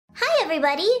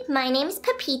everybody, my name is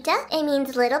Pepita. It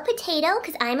means little potato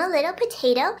because I'm a little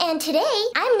potato. And today,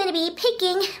 I'm gonna be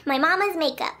picking my mama's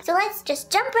makeup. So let's just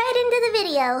jump right into the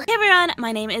video. Hey everyone,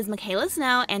 my name is Mikayla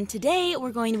Snow, and today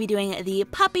we're going to be doing the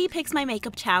Puppy Picks My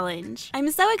Makeup Challenge.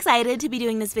 I'm so excited to be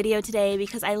doing this video today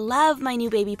because I love my new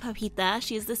baby Pepita.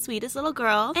 She's the sweetest little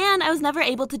girl, and I was never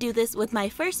able to do this with my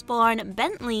firstborn,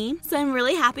 Bentley, so I'm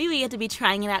really happy we get to be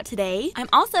trying it out today. I'm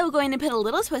also going to put a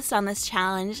little twist on this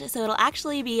challenge, so it'll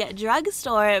actually be drugstore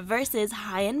versus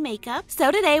high-end makeup.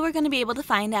 So today we're going to be able to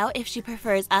find out if she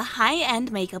prefers a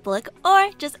high-end makeup look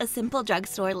or just a simple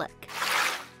drugstore look.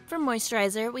 For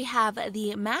moisturizer, we have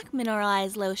the MAC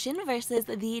Mineralized Lotion versus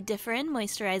the Different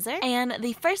Moisturizer, and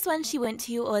the first one she went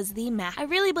to was the MAC. I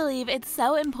really believe it's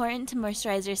so important to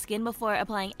moisturize your skin before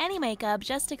applying any makeup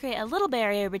just to create a little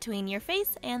barrier between your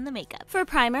face and the makeup. For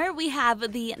primer, we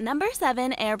have the No.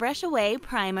 7 Airbrush Away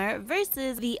Primer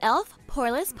versus the e.l.f.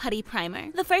 Poreless Putty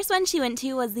Primer. The first one she went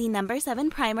to was the No. 7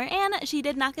 primer, and she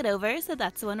did knock it over, so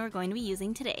that's the one we're going to be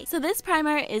using today. So this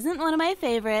primer isn't one of my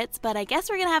favorites, but I guess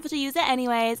we're gonna have to use it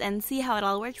anyways and see how it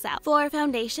all works out. For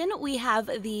foundation, we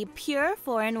have the Pure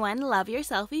 4-in-1 Love Your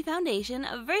Selfie Foundation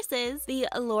versus the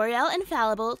L'Oreal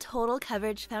Infallible Total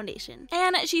Coverage Foundation.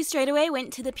 And she straight away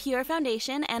went to the Pure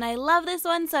Foundation, and I love this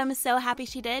one, so I'm so happy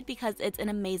she did because it's an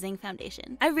amazing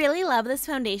foundation. I really love this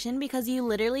foundation because you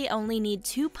literally only need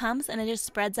 2 pumps and it just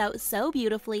spreads out so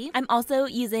beautifully. I'm also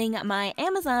using my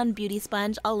Amazon beauty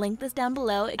sponge. I'll link this down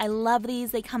below. I love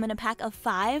these. They come in a pack of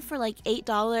 5 for like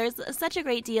 $8. Such a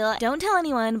great deal. Don't tell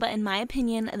anyone, but in my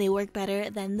opinion, they work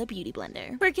better than the Beauty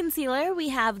Blender. For concealer, we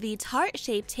have the Tarte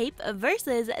Shape Tape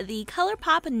versus the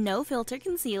ColourPop No Filter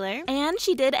Concealer. And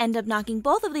she did end up knocking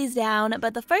both of these down,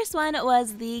 but the first one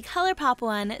was the ColourPop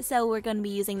one, so we're going to be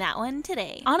using that one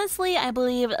today. Honestly, I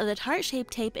believe the Tarte Shape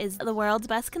Tape is the world's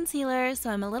best concealer, so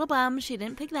I'm a little bummed she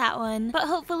didn't pick that one, but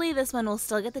hopefully this one will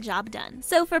still get the job done.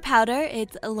 So for powder,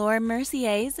 it's Laura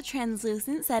Mercier's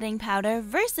Translucent Setting Powder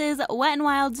versus Wet n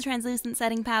Wild's Translucent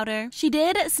Setting Powder. She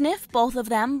did sniff both of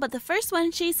them, but the first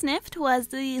one she sniffed was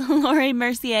the Laura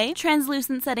Mercier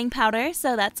Translucent Setting Powder,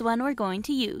 so that's the one we're going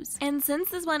to use. And since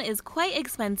this one is quite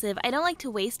expensive, I don't like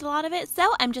to waste a lot of it,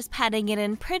 so I'm just patting it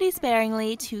in pretty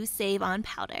sparingly to save on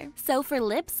powder. So for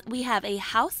lips, we have a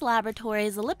House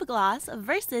Laboratories lip gloss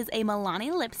versus a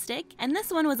Milani lipstick, and this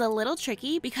one was a little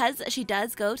tricky because she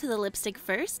does go to the lipstick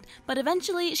first, but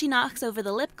eventually she knocks over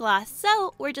the lip gloss,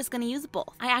 so we're just gonna use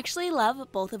both. I actually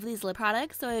love both of these lip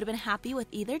products, so I would have been happy with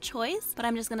either choice, but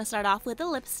I'm just gonna start off with the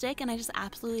lipstick, and I just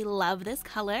absolutely love this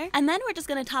color. And then we're just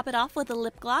gonna top it off with a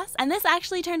lip gloss, and this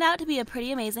actually turned out to be a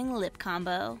pretty amazing lip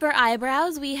combo. For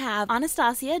eyebrows, we have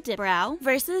Anastasia Dip Brow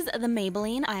versus the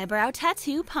Maybelline Eyebrow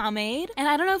Tattoo Pomade. And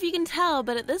I don't know if you can tell,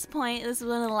 but at this point, this was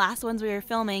one of the last ones we were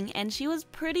filming, and she was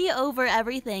pretty over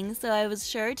everything, so I was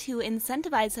sure to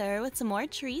incentivize her with some more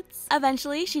treats.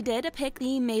 Eventually, she did pick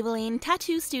the Maybelline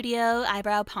Tattoo Studio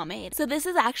Eyebrow Pomade. So this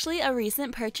is actually a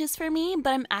recent purchase for me,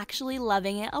 but I'm actually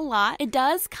loving it a lot. It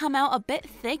does come out a bit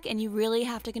thick, and you really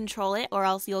have to control it or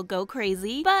else you'll go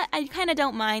crazy, but I kind of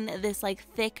don't mind this like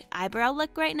thick eyebrow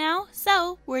look right now,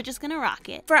 so we're just gonna rock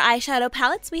it. For eyeshadow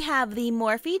palettes, we have the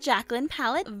Morphe Jacqueline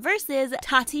palette versus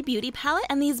Tati Beauty palette,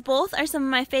 and these both are some of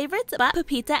my favorites, but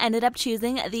Pepita ended up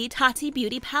choosing the Tati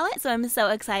Beauty palette, so I'm so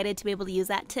excited to be able to use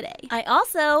that today. I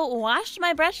also washed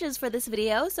my brushes for this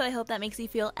video, so I hope that makes you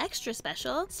feel extra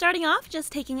special. Starting off,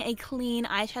 just taking a clean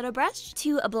eyeshadow brush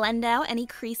to blend out any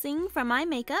creasing from my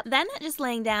makeup, then just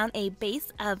laying down a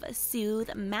base of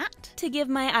Soothe Matte to give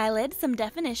my eyelid some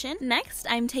definition. Next,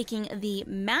 I'm taking the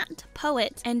Matte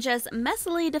Poet and just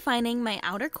messily defining my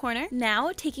outer corner.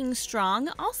 Now, taking Strong,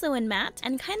 also in matte,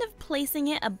 and kind of placing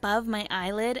it above my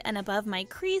eyelid and above my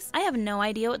crease. I have no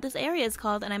idea what this area is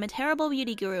called, and I'm a terrible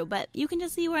beauty guru, but you can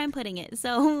just see where I'm putting it,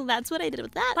 so that's what I did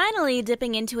with that. Finally,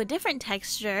 dipping into a different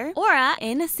texture, Aura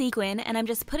in a sequin, and I'm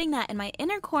just putting that in my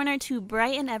inner corner to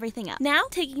brighten everything up. Now,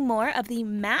 taking more of the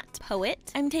Matte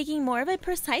Poet, I'm taking more of a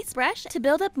precise brush to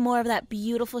build up more of that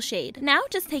beautiful shade. Now,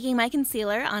 just taking my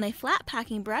concealer on a flat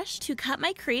packing brush to cut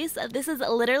my crease. This is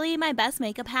literally my best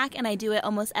makeup hack, and I do it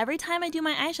almost every time I do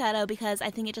my eyeshadow because I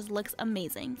think it just looks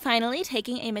amazing. Finally,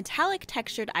 taking a metallic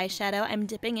textured eyeshadow, I'm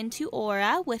dipping into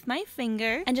Aura with my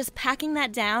finger and just packing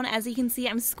that down. As you can see,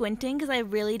 I'm squinting because I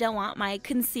really don't want my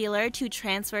concealer to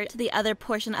transfer to the other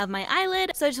portion of my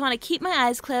eyelid, so I just want to keep my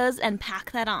eyes closed and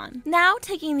pack that on. Now,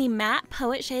 taking the Matte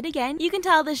Poet shade again, you can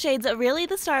tell the shade's really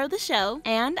the star of the show,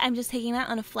 and I'm just taking that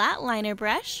on a flat liner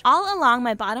brush all along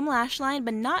my bottom lash line,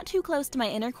 but not too close to my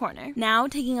inner corner. Now,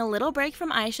 taking a little break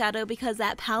from eyeshadow because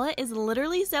that palette is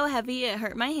literally so heavy it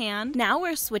hurt my hand. Now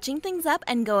we're switching things up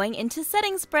and going into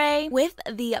setting spray with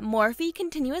the Morphe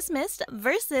Continuous Mist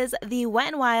versus the Wet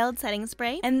n Wild setting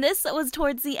spray. And this was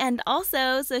towards the end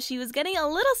also, so she was getting a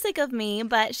little sick of me,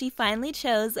 but she finally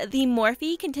chose the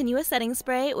Morphe Continuous Setting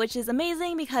Spray, which is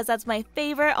amazing because that's my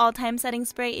favorite all-time setting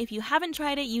spray. If you haven't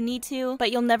tried it, you need to,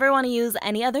 but you'll never want to use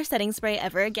any other setting spray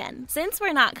ever again. Since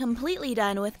we're not completely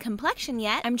done with complexion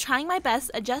yet, I'm trying my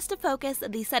best just to focus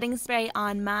the setting spray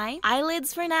on my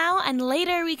eyelids for now, and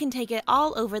later we can take it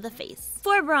all over the face.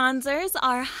 For bronzers,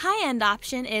 our high-end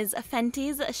option is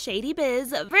Fenty's Shady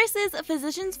Biz versus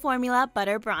Physicians Formula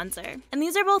Butter Bronzer. And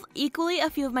these are both equally a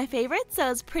few of my favorites,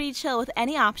 so it's pretty chill with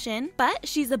any option, but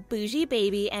she's a bougie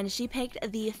baby and she picked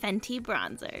the Fenty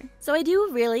bronzer. So I do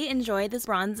really enjoy this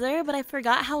bronzer, but I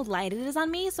forgot how light it is on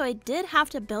me, so I did have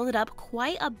to build it up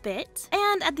quite a bit.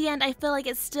 And at the end, I feel like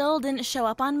it still didn't show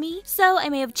up on me, so I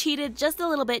may have cheated just a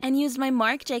little bit and used my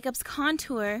Marc Jacobs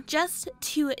contour just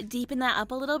to deepen that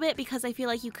up a little bit because I feel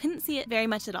like you couldn't see it very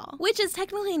much at all. Which is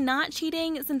technically not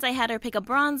cheating since I had her pick a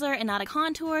bronzer and not a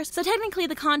contour, so technically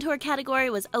the contour category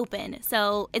was open,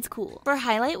 so it's cool. For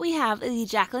highlight, we have the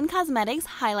Jaclyn Cosmetics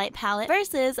Highlight Palette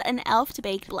versus an e.l.f.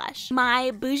 Baked Blush.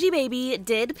 My bougie baby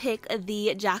did pick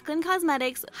the Jaclyn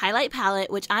Cosmetics Highlight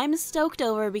Palette, which I'm stoked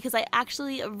over because I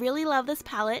actually really love this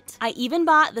palette. I even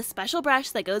bought the special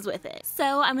brush that goes with it.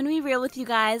 So I'm gonna be real with you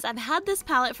guys, I've had this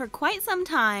palette for quite some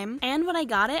time, and when I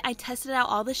got it, I tested out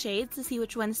all the shades to see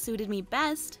which one suited me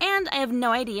best, and I have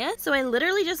no idea, so I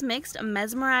literally just mixed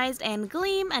Mesmerized and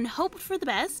Gleam and hoped for the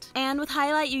best. And with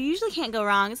highlight, you usually can't go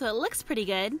wrong, so it looks pretty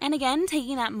good. And again,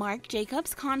 taking that Marc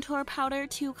Jacobs contour powder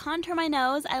to contour my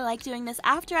nose, I like doing this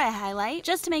after I highlight,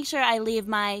 just to make sure I leave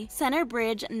my center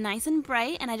bridge nice and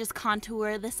bright, and I just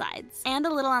contour the sides, and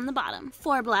a little on the bottom.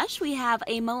 For blush, we have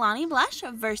a Milani blush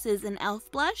versus an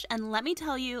e.l.f. blush, and let me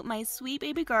tell you, my sweet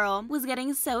baby girl was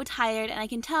getting so tired, and I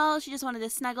can tell she just wanted to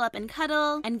snuggle up and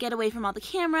cuddle and get away from all the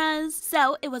cameras,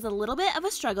 so it was a little bit of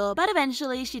a struggle, but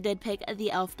eventually she did pick the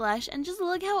e.l.f. blush, and just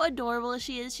look how adorable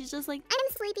she is. She's just like,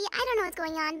 I'm sleepy, I don't know what's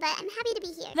going on, but I'm happy to be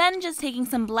here. Then just taking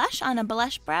some blush on a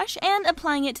blush brush and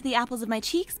applying it to the apples of my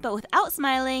cheeks, but without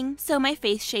smiling, so my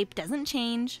face shape doesn't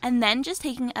change, and then just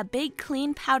taking a big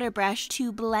clean powder brush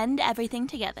to blend everything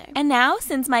together. And now,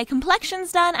 since my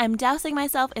complexion's done, I'm dousing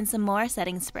myself in some more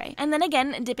setting spray. And then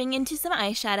again, dipping into some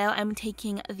eyeshadow, I'm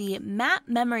taking the Matte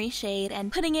Memory shade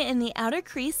and putting it in the outer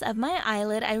crease of my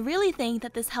eyelid. I really think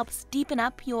that this helps deepen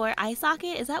up your eye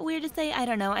socket. Is that weird to say? I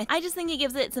don't know. I just think it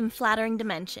gives it some flattering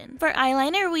dimension. For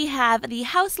eyeliner, we have the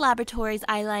Haus Laboratories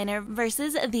eyeliner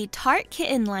versus the Tarte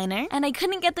Kitten liner. And I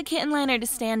couldn't get the Kitten liner to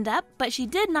stand up, but she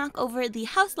did knock over the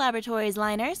Haus Laboratories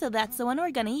liner, so that's the one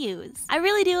we're gonna use. I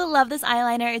really do love this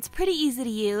eyeliner. It's pretty easy to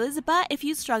use, but if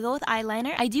you struggle with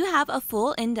eyeliner, I do have a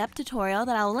full in-depth tutorial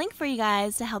that I'll link for you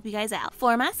guys to help you guys out.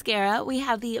 For mascara, we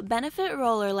have the Benefit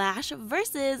Roller Lash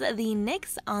versus the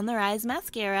NYX On The Rise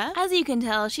mascara. As you can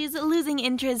tell, she's losing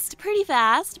interest pretty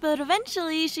fast, but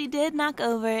eventually she did knock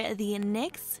over the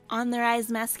NYX On The Rise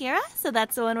mascara, so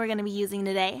that's the one we're going to be using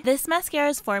today. This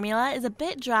mascara's formula is a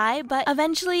bit dry, but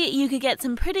eventually you could get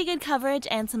some pretty good coverage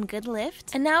and some good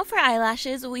lift. And now for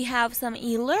eyelashes, we have some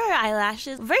Allure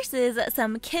eyelashes versus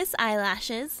some Kiss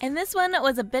eyelashes. And this one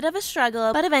was a bit of a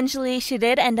struggle, but eventually she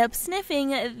did end up sniffing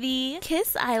the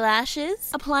Kiss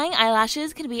eyelashes. Applying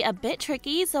eyelashes can be a bit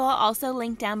tricky, so I'll also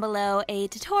link down below a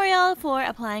tutorial for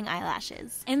applying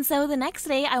eyelashes. And so the next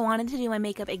day I wanted to do my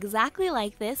makeup exactly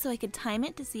like this so I could time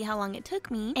it to see how long it took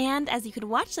me. And as you could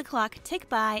watch the clock tick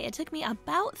by, it took me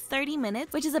about 30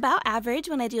 minutes, which is about average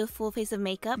when I do a full face of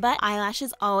makeup, but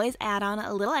eyelashes always add on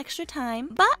a little extra time.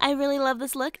 But I really love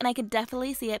this look and I could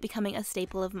definitely see it becoming a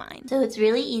staple of mine. So it's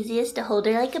really easiest to hold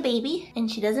her like a baby, and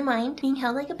she doesn't mind being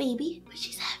held like a baby, but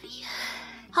she's heavy.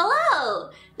 Hello!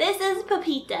 This is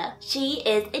Pepita. She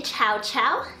is a chow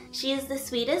chow. She is the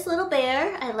sweetest little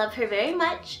bear. I love her very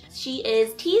much. She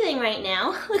is teething right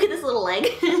now. Look at this little leg.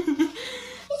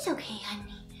 It's okay, honey.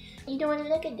 You don't want to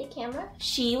look at the camera?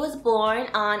 She was born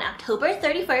on October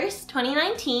 31st,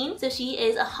 2019. So she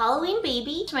is a Halloween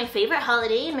baby. It's my favorite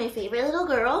holiday and my favorite little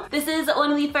girl. This is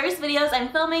one of the first videos I'm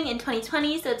filming in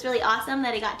 2020, so it's really awesome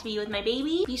that I got to be with my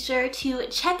baby. Be sure to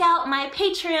check out my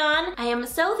Patreon. I am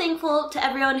so thankful to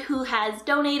everyone who has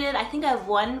donated. I think I have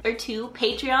 1 or 2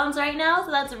 Patreons right now,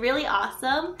 so that's really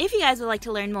awesome. If you guys would like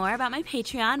to learn more about my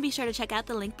Patreon, be sure to check out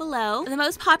the link below. The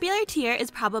most popular tier is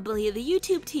probably the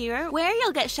YouTube tier, where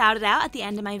you'll get shout shouted out at the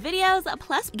end of my videos,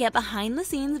 plus get behind the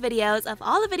scenes videos of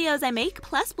all the videos I make,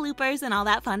 plus bloopers and all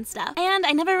that fun stuff. And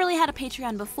I never really had a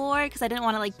Patreon before because I didn't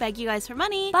want to like beg you guys for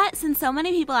money, but since so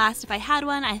many people asked if I had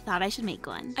one, I thought I should make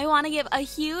one. I want to give a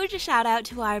huge shout out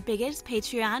to our biggest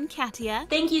Patreon, Katia.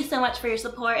 Thank you so much for your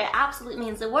support. It absolutely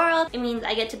means the world. It means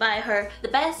I get to buy her the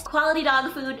best quality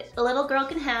dog food a little girl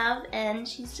can have, and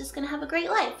she's just gonna have a great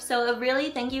life. So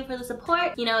really, thank you for the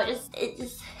support. You know, it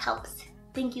just helps.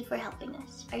 Thank you for helping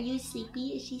us. Are you sleepy?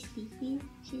 Is she sleepy?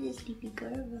 She's a sleepy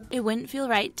girl. It wouldn't feel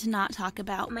right to not talk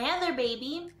about my other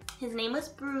baby. His name was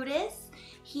Brutus.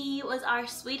 He was our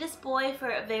sweetest boy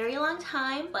for a very long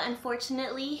time, but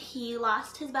unfortunately he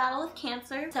lost his battle with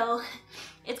cancer. So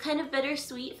it's kind of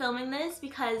bittersweet filming this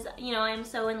because, you know, I'm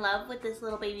so in love with this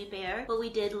little baby bear, but we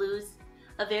did lose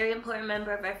a very important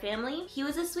member of our family. He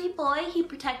was a sweet boy. He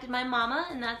protected my mama,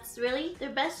 and that's really their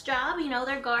best job. You know,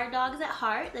 they're guard dogs at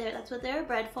heart. That's what they were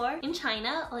bred for in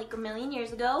China like a million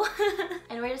years ago.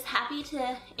 And we're just happy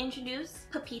to introduce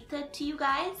Pepita to you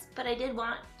guys. But I did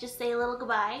want to just say a little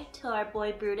goodbye to our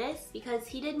boy Brutus because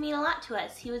he did mean a lot to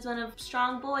us. He was one of the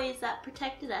strong boys that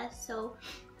protected us. So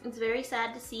it's very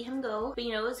sad to see him go. But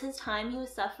you know, it was his time. He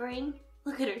was suffering.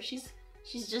 Look at her. She's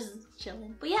just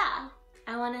chilling. But yeah,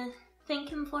 I want to thank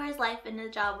him for his life and a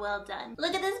job well done.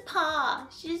 Look at this paw.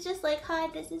 She's just like, hi,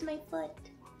 this is my foot.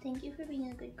 Thank you for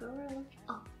being a good girl.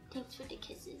 Oh, thanks for the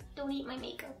kisses. Don't eat my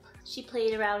makeup. She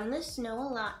played around in the snow a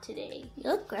lot today. You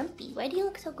look grumpy. Why do you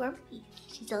look so grumpy?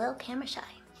 She's a little camera shy.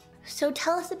 So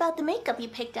tell us about the makeup you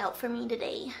picked out for me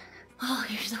today. Oh,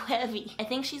 you're so heavy. I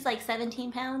think she's like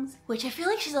 17 pounds, which I feel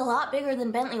like she's a lot bigger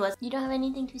than Bentley was. You don't have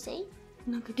anything to say?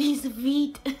 Look at these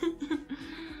feet.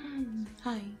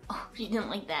 Hi. Oh, you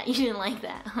didn't like that. You didn't like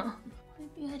that. What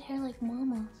if you had hair like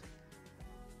Mama?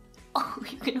 Oh,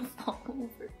 you're gonna fall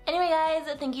over. Anyway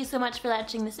guys, thank you so much for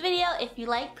watching this video. If you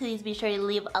like, please be sure to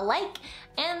leave a like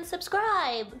and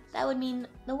subscribe. That would mean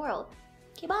the world.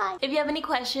 Okay, bye. If you have any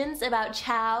questions about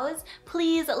chows,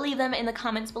 please leave them in the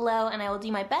comments below and I will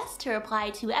do my best to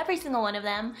reply to every single one of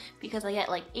them because I get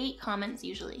like 8 comments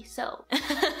usually. So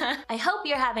I hope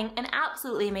you're having an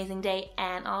absolutely amazing day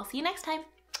and I'll see you next time.